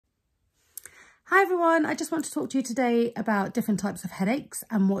Hi everyone, I just want to talk to you today about different types of headaches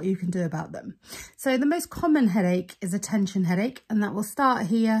and what you can do about them. So the most common headache is a tension headache, and that will start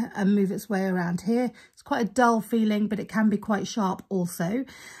here and move its way around here. It's quite a dull feeling, but it can be quite sharp also.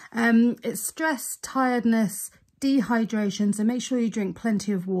 It's stress, tiredness, dehydration, so make sure you drink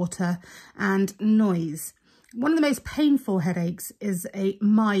plenty of water, and noise. One of the most painful headaches is a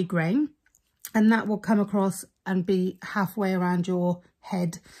migraine, and that will come across and be halfway around your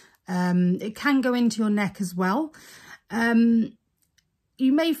head. It can go into your neck as well. You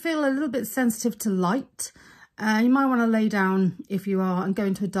may feel a little bit sensitive to light. You might want to lay down if you are and go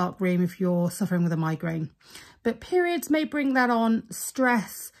into a dark room if you're suffering with a migraine. But periods may bring that on,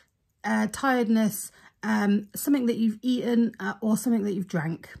 stress, tiredness, something that you've eaten or something that you've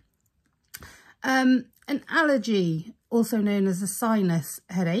drank. An allergy, also known as a sinus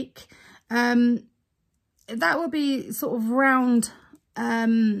headache, that will be sort of round,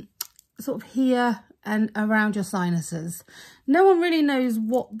 sort of here and around your sinuses. No one really knows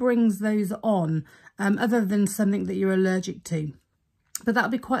what brings those on, other than something that you're allergic to. But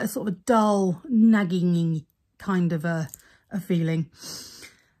that'll be quite a sort of dull, nagging kind of a feeling.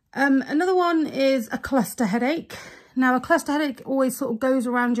 Another one is a cluster headache. Now, a cluster headache always sort of goes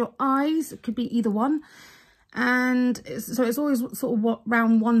around your eyes. It could be either one. And so it's always sort of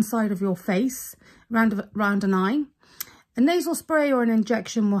around one side of your face, round an eye. A nasal spray or an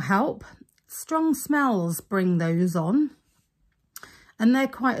injection will help. Strong smells bring those on. And they're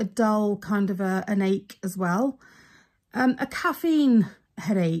quite a dull kind of an ache as well. A caffeine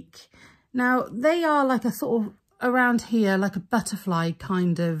headache. Now, they are like a sort of around here, like a butterfly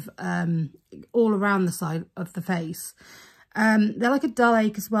kind of all around the side of the face. They're like a dull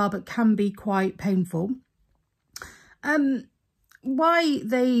ache as well, but can be quite painful. Why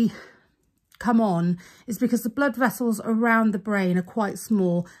they come on is because the blood vessels around the brain are quite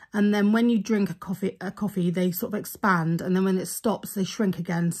small, and then when you drink a coffee they sort of expand, and then when it stops they shrink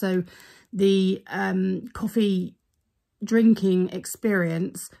again. So the coffee drinking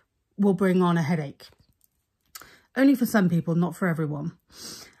experience will bring on a headache. Only for some people, not for everyone.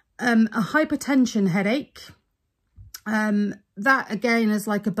 A hypertension headache, that again is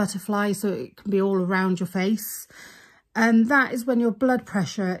like a butterfly, so it can be all around your face. And that is when your blood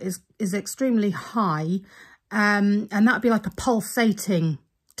pressure is extremely high, and that'd be like a pulsating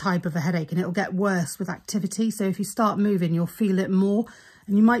type of a headache, and it'll get worse with activity. So if you start moving, you'll feel it more,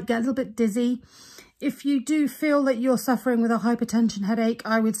 and you might get a little bit dizzy. If you do feel that you're suffering with a hypertension headache,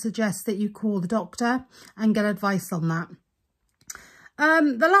 I would suggest that you call the doctor and get advice on that.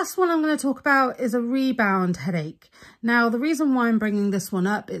 The last one I'm going to talk about is a rebound headache. Now, the reason why I'm bringing this one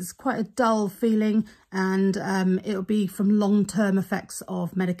up is quite a dull feeling, and it'll be from long-term effects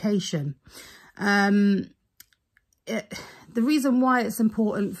of medication. The reason why it's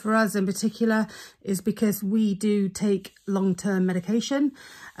important for us in particular is because we do take long-term medication.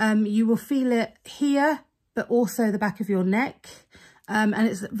 You will feel it here, but also the back of your neck, and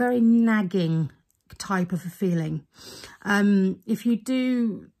it's very nagging type of a feeling. If you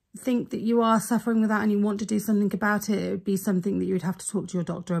do think that you are suffering with that and you want to do something about it, it would be something that you would have to talk to your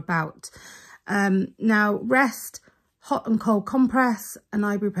doctor about. Now, rest, hot and cold compress, and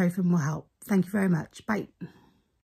ibuprofen will help. Thank you very much. Bye.